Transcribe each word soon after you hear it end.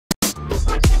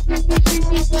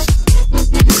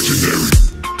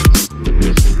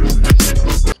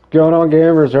Going on,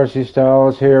 gamers? RC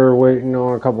Stylez here, waiting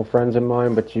on a couple friends of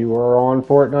mine, but you are on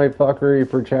Fortnite Fuckery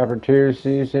for Chapter 2,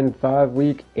 Season 5,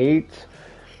 Week 8.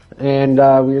 And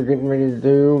we are getting ready to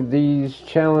do these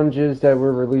challenges that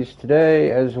were released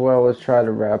today, as well as try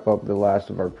to wrap up the last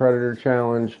of our Predator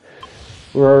challenge.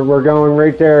 We're going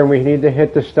right there, and we need to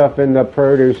hit the stuff in the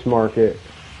produce market.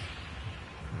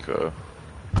 Okay.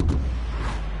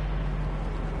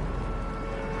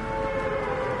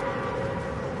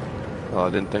 Oh, I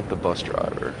didn't thank the bus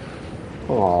driver.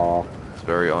 Aww. It's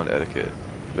very unetiquette.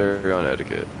 Very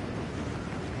unetiquette.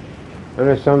 I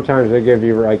know sometimes they give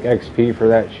you like XP for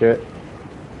that shit.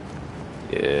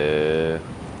 Yeah.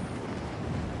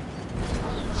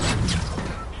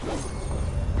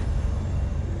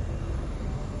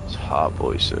 It's Hot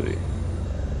Boy City.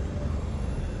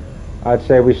 I'd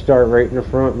say we start right in the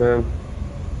front, man.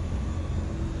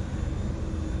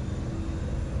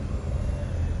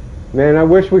 Man, I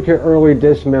wish we could early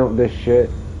dismount this shit.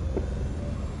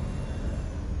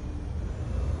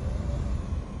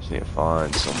 Just need to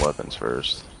find some weapons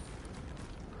first.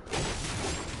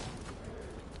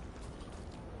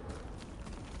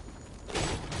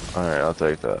 Alright, I'll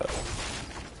take that.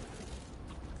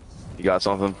 You got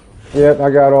something? Yep, I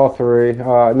got all three.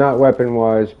 Not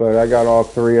weapon-wise, but I got all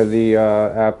three of the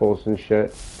apples and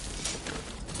shit.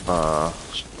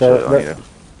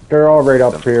 They're all right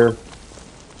up here.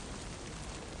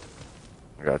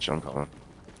 I got you, I'm coming.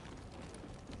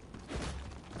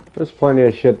 There's plenty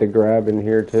of shit to grab in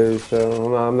here too,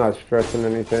 so I'm not stressing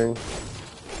anything.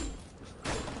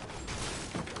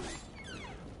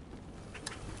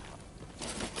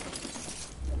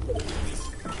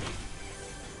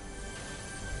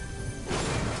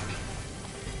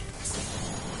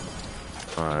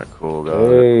 Alright, cool,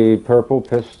 got Hey, purple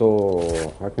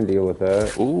pistol. I can deal with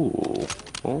that. Ooh.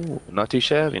 Ooh, not too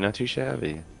shabby, not too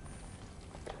shabby.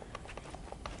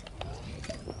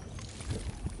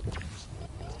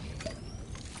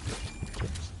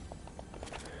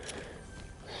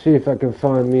 See if I can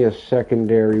find me a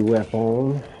secondary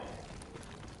weapon.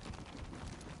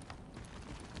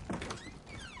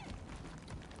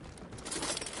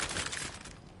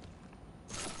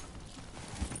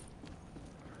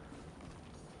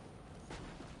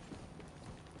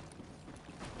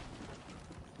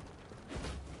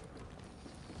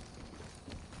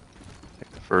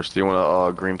 First, do you want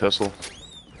a green pistol?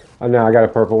 Oh no, I got a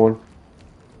purple one.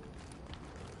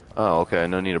 Oh, okay,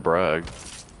 no need to brag.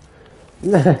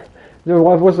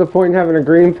 What's the point in having a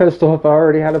green pistol if I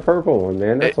already had a purple one,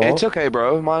 man? That's all. It's okay,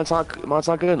 bro. Mine's not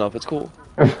good enough. It's cool.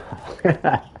 It's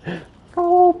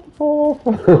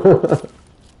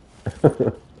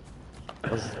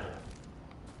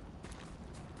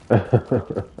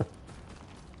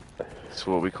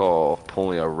what we call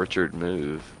pulling a Richard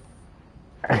move.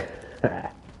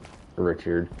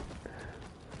 Richard.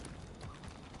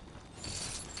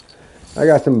 I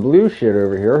got some blue shit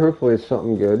over here. Hopefully it's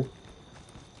something good.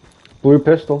 Blue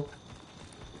pistol.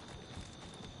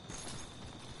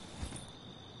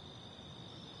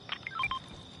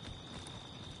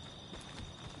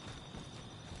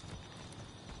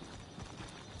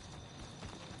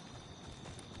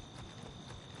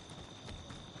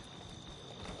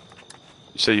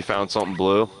 You said you found something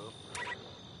blue?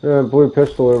 Blue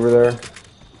pistol over there.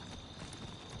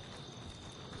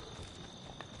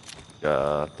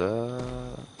 Got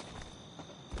that.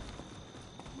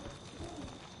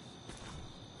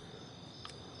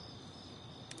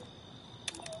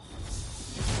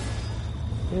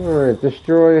 Alright,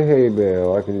 destroy a hay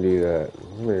bale. I can do that.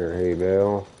 Come here, hay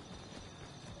bale.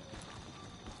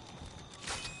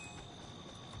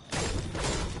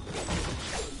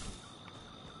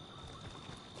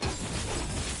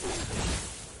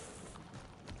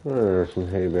 There's some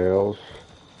hay bales.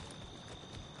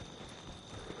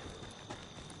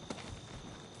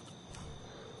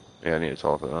 Yeah, I need to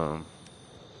talk to them.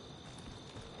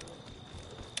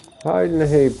 Hide in the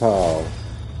hay pile.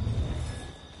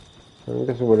 I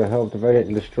guess it would have helped if I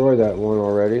didn't destroy that one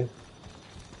already. It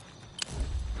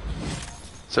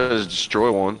says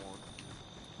destroy one.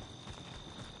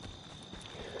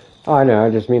 I know,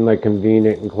 I just mean like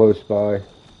convenient and close by.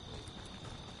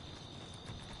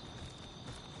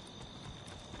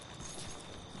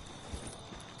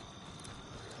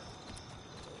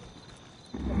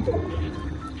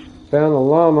 Found a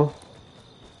llama.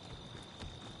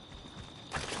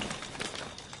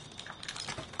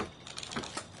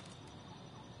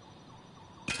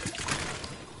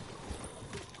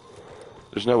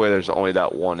 There's no way there's only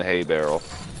that one hay barrel.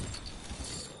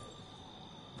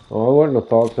 Oh, I wouldn't have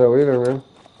thought so either, man.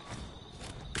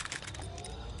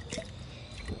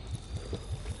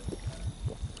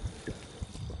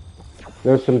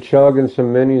 There's some chug and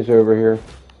some minis over here.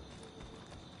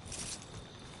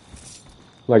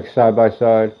 Like side by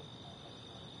side.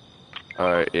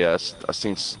 Alright, yeah, I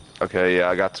seen. Okay, yeah,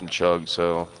 I got some chug,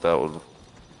 so that would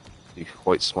be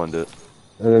quite splendid.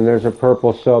 And then there's a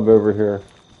purple sub over here.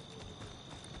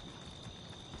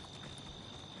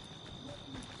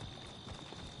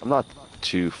 I'm not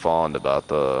too fond about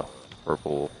the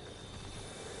purple,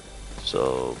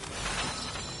 so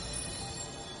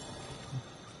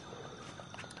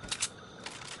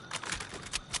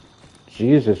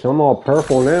Jesus, I'm all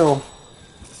purple now.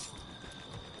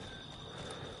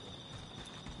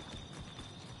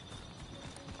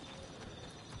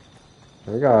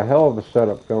 I got a hell of a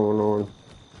setup going on.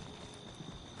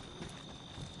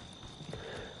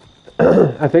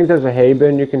 I think there's a hay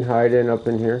bin you can hide in up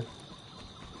in here.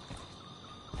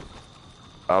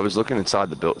 I was looking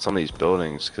inside some of these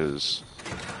buildings because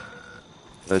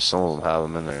there's some of them have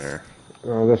them in there.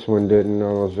 Oh, this one didn't.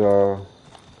 I was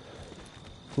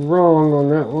wrong on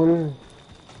that one.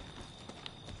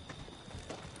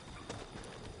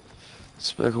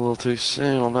 Spoke a little too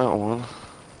soon on that one.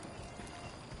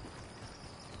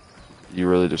 You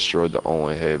really destroyed the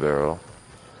only hay barrel.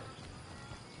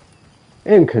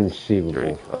 Inconceivable.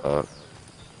 Dirty cock.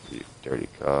 You dirty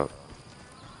cock.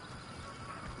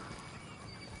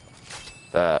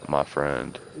 That, my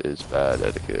friend, is bad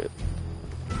etiquette.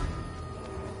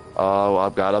 Oh,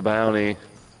 I've got a bounty.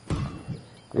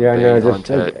 Yeah, no,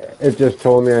 it just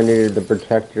told me I needed to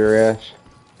protect your ass.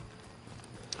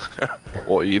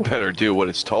 Well, you better do what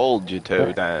it's told you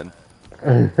to, then.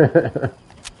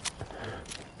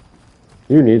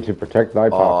 You need to protect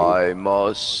ThyPapi. I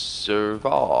must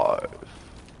survive.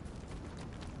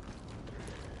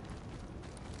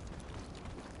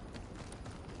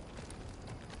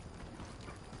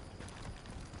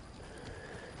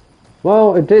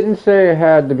 Well, it didn't say it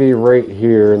had to be right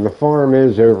here, and the farm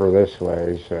is over this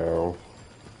way, so...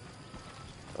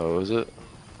 Oh, is it?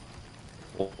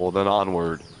 Well, then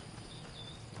onward.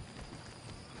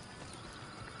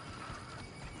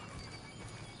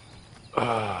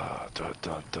 Da, da,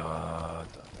 da, da,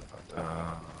 da,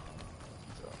 da.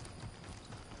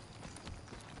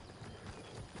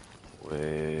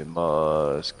 We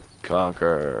must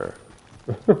conquer.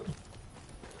 I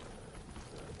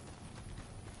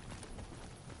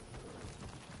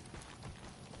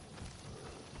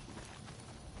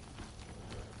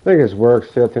think this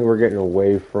works too. I think we're getting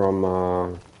away from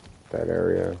that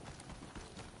area.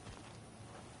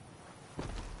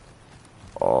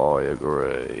 I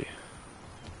agree.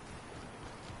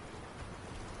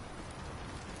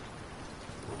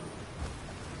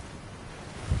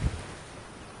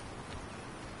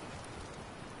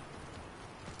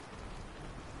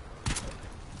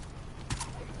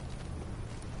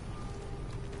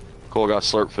 Cool, I got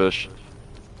slurp fish.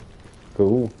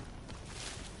 Cool.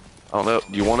 I don't know.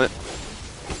 Do you want it?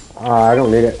 I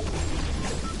don't need it.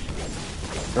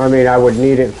 I mean, I would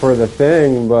need it for the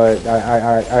thing, but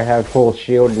I have full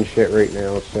shield and shit right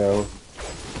now, so...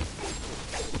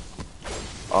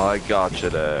 I got you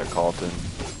there, Carlton.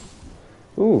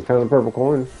 Ooh, found a purple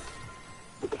coin.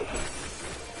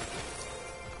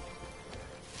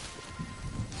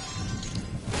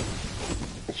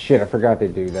 Shit, I forgot to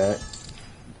do that.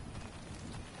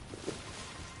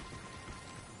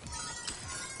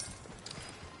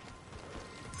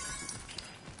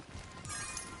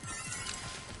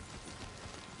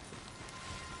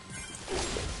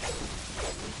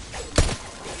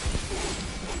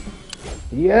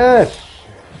 Yes!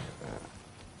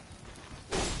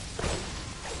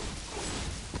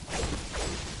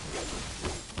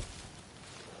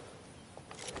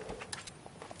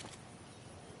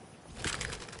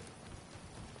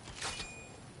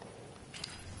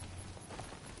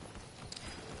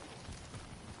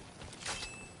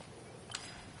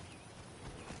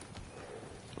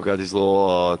 We got these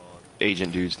little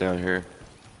agent dudes down here.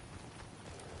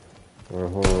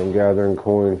 Hold on, I'm gathering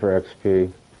coin for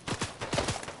XP.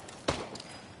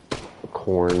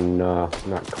 Corn, not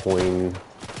coin.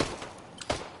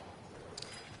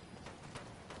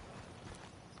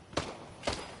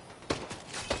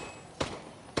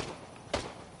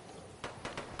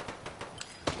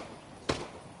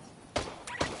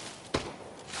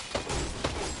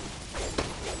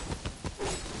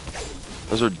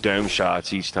 Those are dome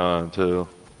shots each time, too.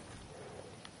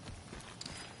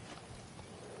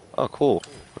 Oh, cool.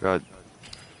 I got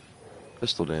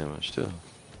pistol damage, too.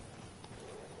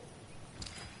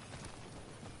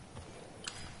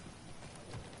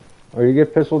 Oh, you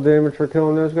get pistol damage for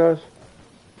killing those guys?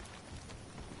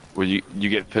 Well, you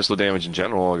get pistol damage in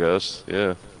general, I guess.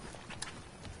 Yeah.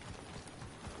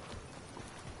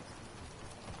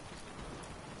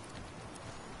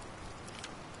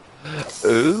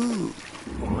 Ooh,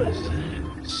 what is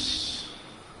this?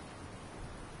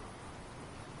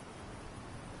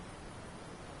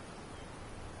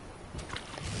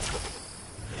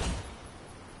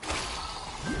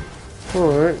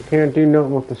 Alright, can't do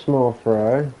nothing with the small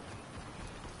fry.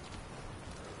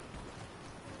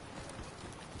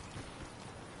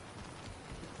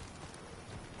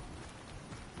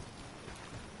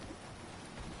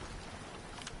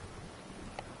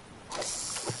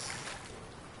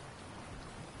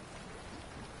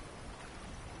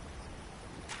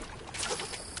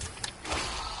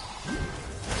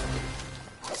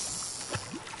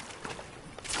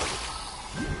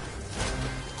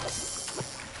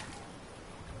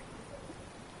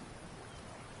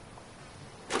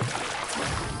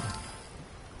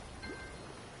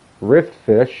 Rift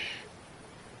fish.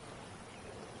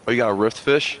 Oh, you got a rift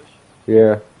fish?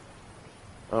 Yeah.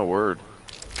 Oh, word.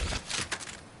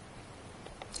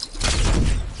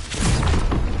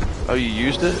 Oh, you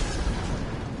used it?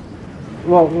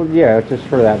 Well, yeah, just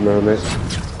for that moment.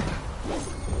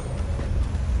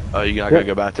 Oh, you're not Yep. gonna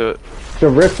go back to it? So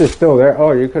Rift is still there.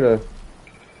 Oh, you could have.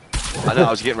 I know, I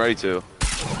was getting ready to.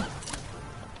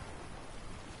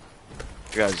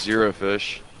 I got 0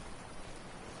 fish.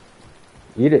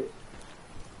 Eat it.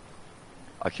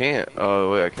 I can't.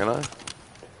 Oh, wait, can I?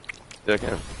 Yeah, I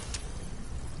can.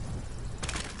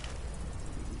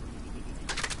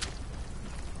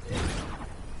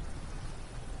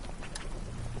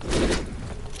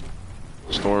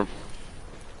 Storm.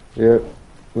 Yep.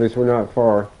 At least we're not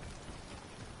far.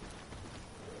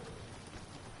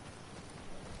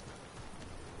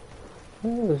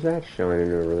 What is that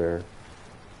shining over there?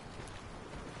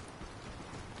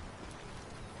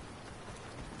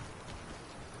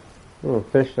 Oh,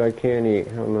 fish I can't eat.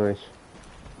 How nice.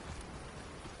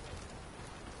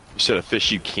 You said a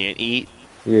fish you can't eat?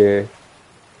 Yeah.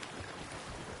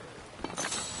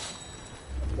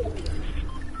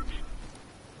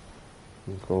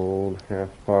 Gold, half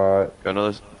pot.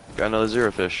 Got another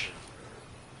 0 fish.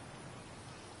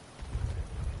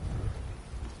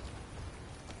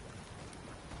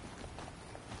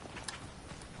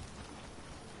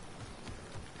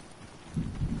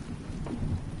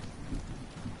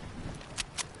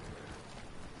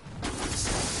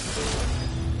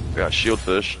 Got shield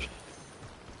fish.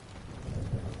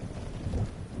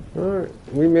 Alright,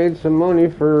 we made some money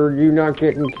for you not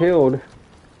getting killed.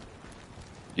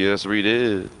 Yes, we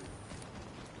did.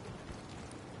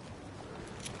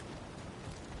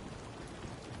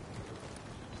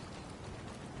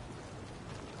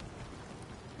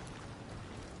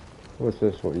 What's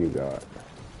this one you got?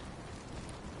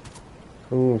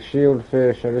 Oh, shield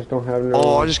fish. I just don't have no.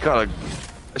 Oh, I just got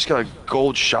a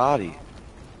gold shoddy.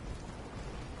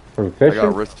 From fishing? I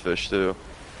got rift fish too.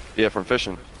 Yeah, from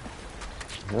fishing.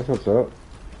 That's what's up.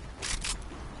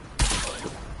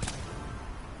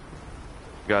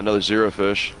 Got another 0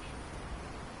 fish.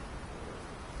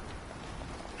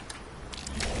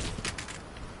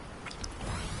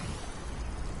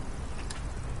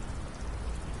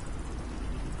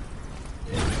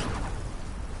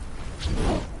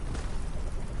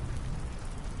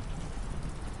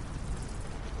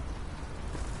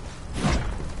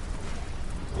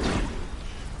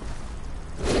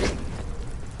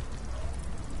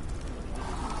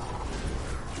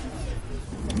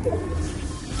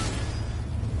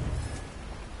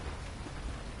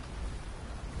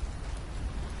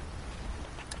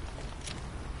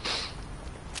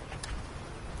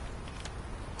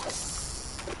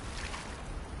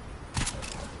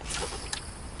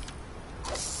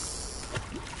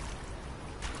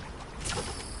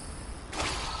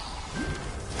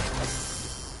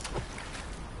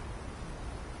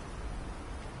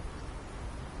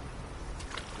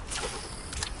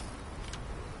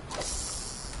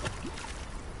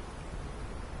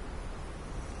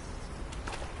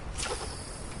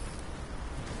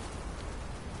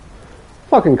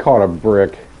 Fucking caught a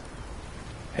brick.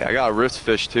 Hey, I got a rift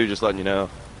fish too, just letting you know.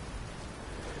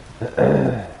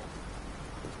 I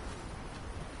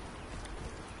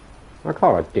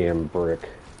caught a damn brick.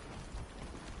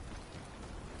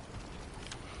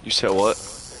 You said what?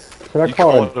 But I You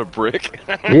caught called it a brick?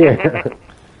 Yeah.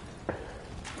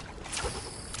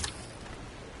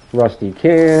 Rusty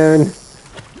can.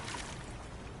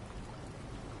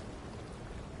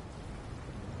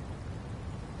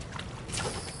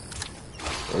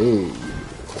 Hey.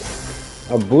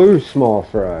 A blue small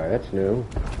fry. That's new.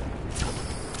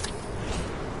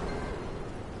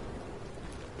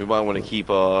 We might want to keep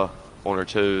on our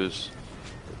toes.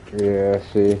 Yeah,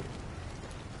 I see.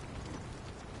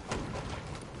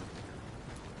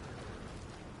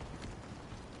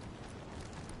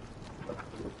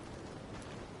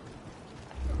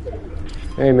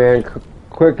 Hey man,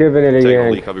 quit giving it a Taking a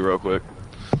yank. leak, I'll be real quick.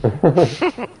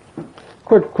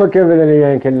 Quit giving it a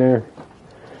yank in there.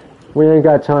 We ain't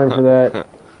got time for that.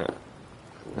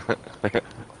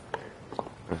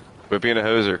 Quit being a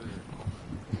hoser.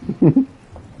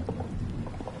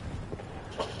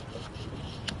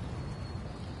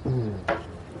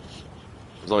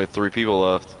 There's only 3 people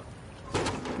left.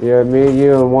 Yeah, me,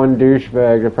 you, and one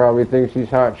douchebag that probably thinks he's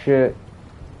hot shit.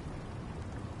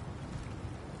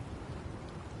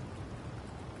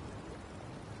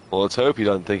 Well, let's hope he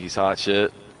doesn't think he's hot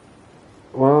shit.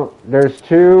 Well, there's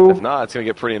two. If not, it's gonna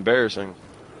get pretty embarrassing.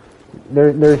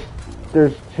 There's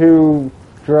 2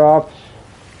 drops.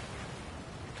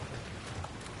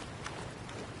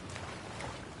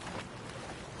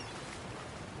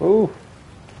 Ooh.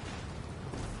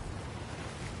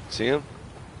 See him?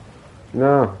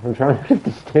 No, I'm trying to get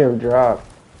this damn drop.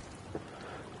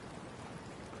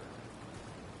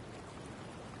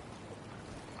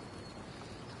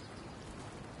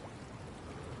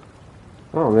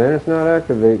 Oh man, it's not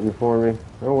activating for me.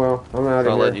 Oh well, I'm out It's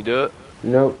of not here. letting you do it?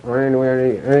 Nope, I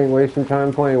ain't wasting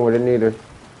time playing with it neither.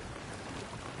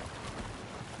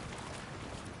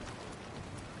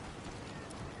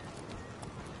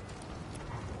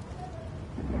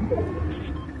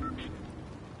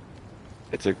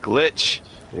 It's a glitch.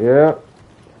 Yeah.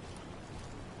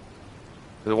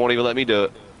 It won't even let me do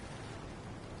it.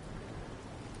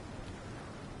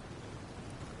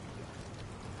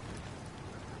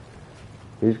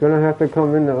 He's gonna have to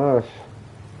come into us.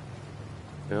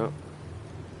 Yep.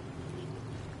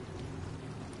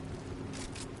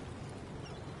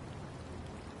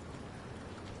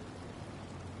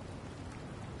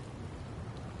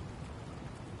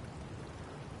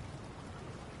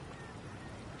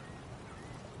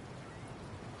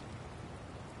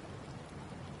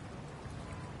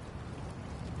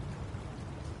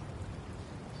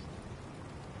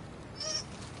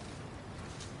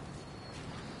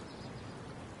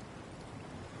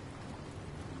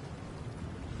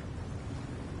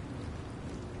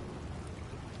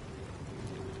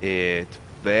 It's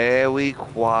very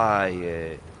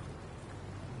quiet.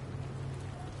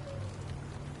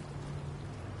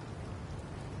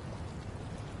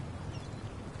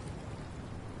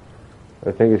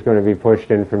 I think it's gonna be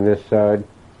pushed in from this side.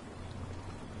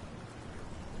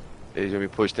 He's gonna be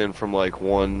pushed in from like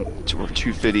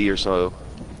 250 or so.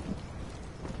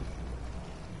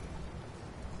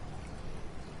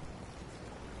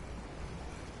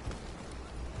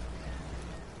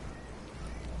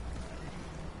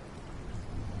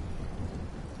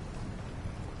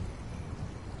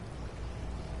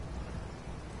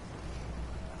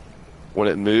 When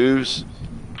it moves,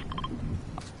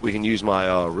 we can use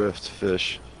my rift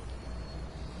fish.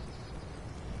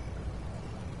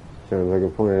 Sounds like a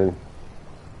plan.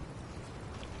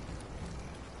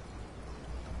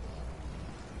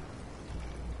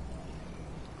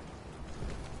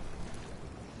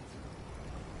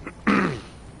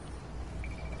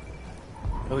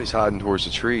 Oh, he's hiding towards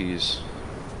the trees.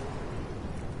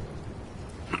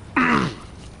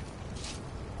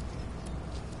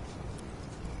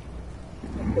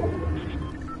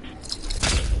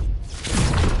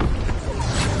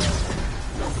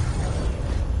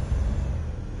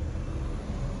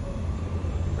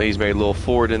 He's made a little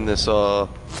fort in this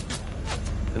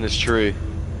tree.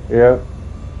 Yep.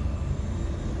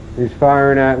 He's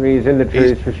firing at me. He's in the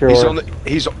trees for sure.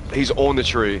 He's on the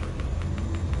tree.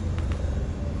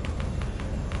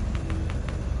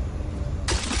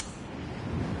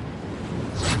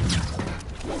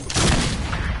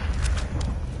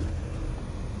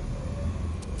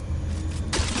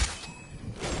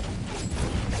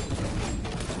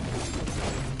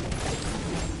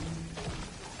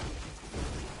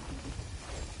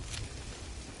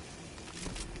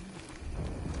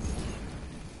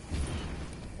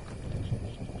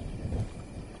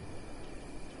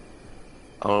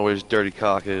 I don't know where his dirty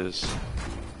cock is.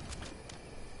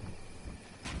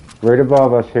 Right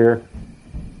above us here.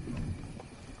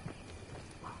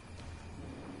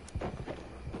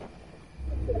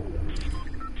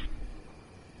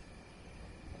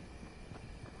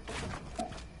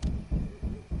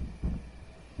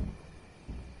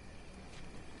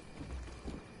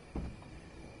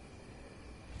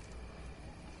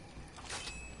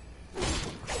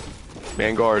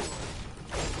 Vanguard.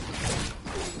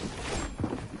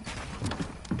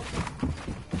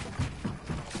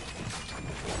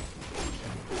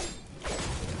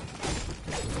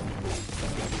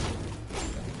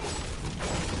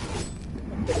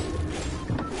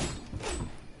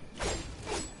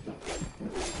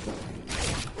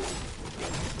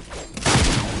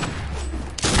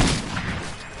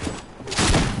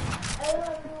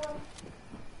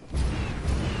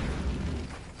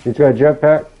 He's got a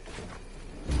jetpack.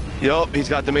 Yup, he's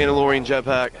got the Mandalorian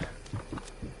jetpack.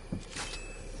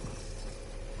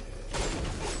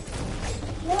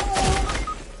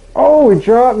 Oh, he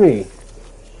dropped me.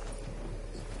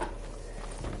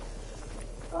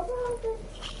 How come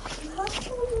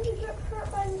you didn't get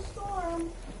hurt by the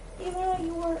storm, even though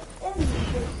you were in the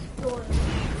storm?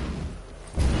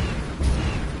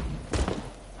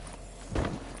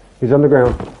 He's on the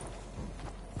ground.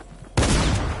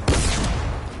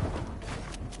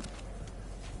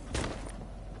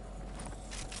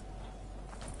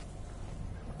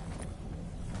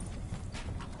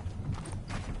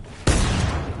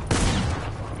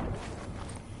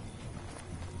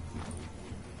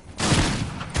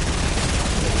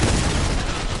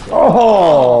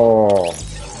 Oh!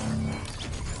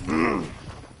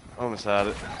 Almost had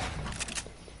it.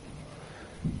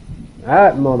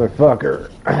 That motherfucker.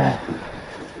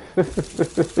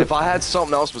 If I had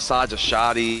something else besides a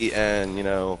shotty and, you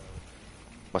know,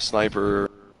 my sniper.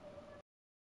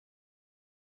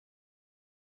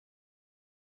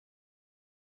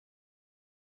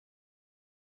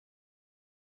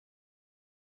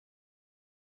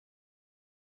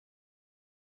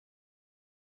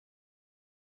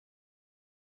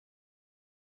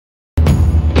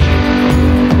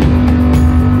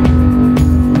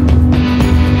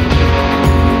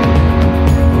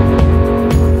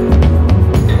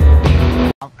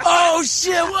 Oh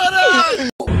shit, what up?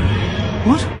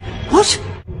 What? What?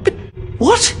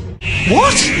 What?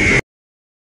 What?